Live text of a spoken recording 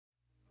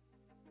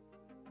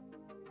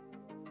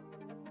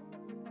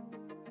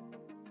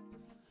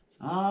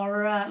All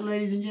right,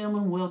 ladies and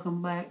gentlemen,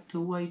 welcome back to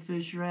Wade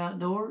Fisher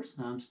Outdoors.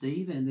 I'm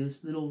Steve, and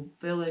this little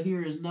fella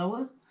here is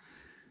Noah.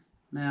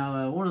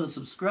 Now, one of the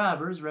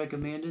subscribers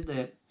recommended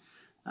that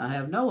I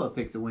have Noah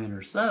pick the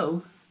winner,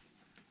 so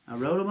I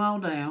wrote them all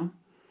down,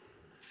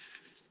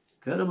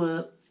 cut them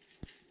up,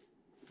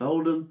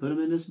 fold them, put them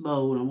in this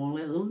bowl, and I'm going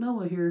to let little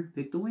Noah here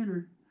pick the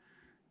winner.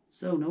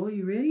 So, Noah,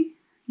 you ready?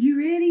 You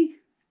ready?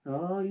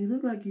 Oh, you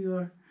look like you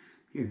are.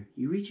 Here,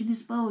 you reach in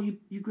this bowl,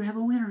 you grab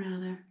a winner out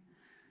of there.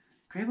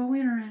 Grab a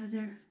winner out of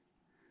there.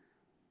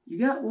 You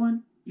got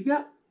one. You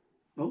got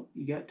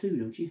two,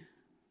 don't you?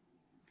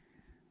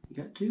 You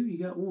got two, you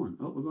got one.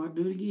 Oh, we're going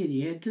to do it again.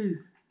 You had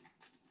two.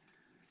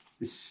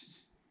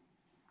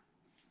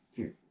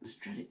 Here, let's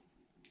try it.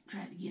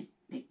 Try it again.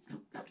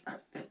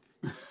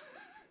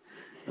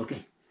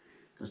 Okay,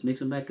 let's mix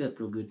them back up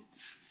real good.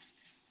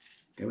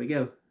 There we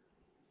go.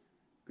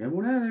 Grab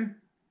one out of there.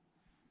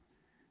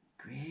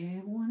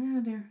 Grab one out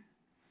of there.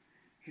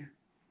 Here.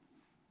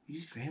 You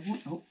just grab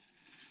one.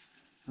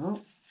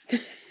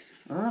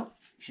 Oh,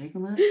 shake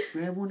them up,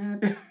 grab one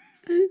out there.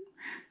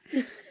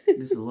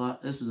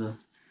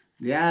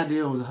 The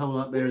idea was a whole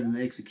lot better than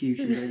the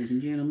execution, ladies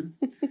and gentlemen.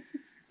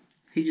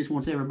 He just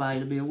wants everybody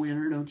to be a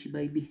winner, don't you,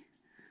 baby?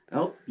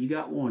 Oh, you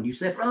got one. You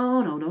separate.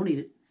 Oh, no, don't eat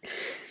it.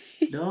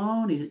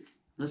 Don't eat it.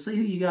 Let's see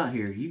who you got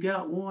here. You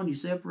got one, you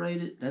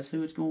separate it. That's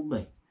who it's going to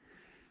be.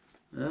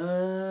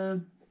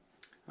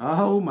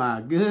 Oh,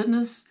 my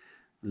goodness.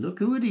 Look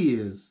who it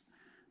is.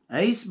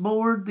 Ace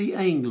Board the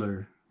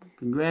Angler.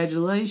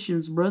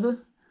 Congratulations, brother.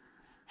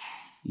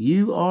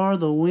 You are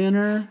the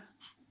winner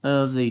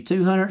of the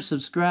 200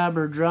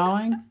 subscriber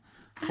drawing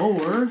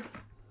for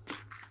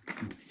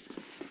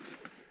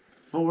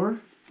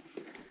the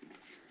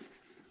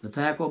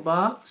tackle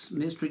box,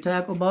 mystery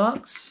tackle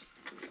box,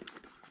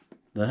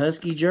 the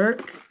Husky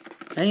Jerk,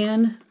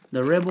 and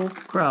the Rebel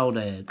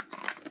Crawdad.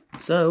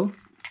 So,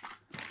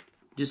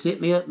 just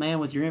hit me up, man,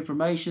 with your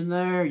information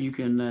there. You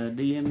can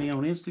DM me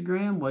on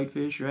Instagram, Wade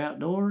Fisher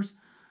Outdoors,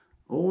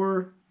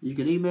 or you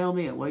can email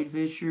me at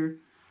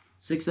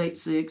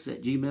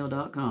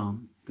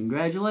wadefisher686@gmail.com.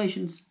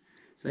 Congratulations.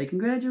 Say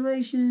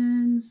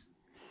congratulations.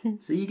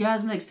 See you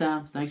guys next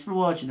time. Thanks for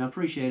watching. I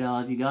appreciate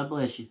all of you. God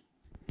bless you.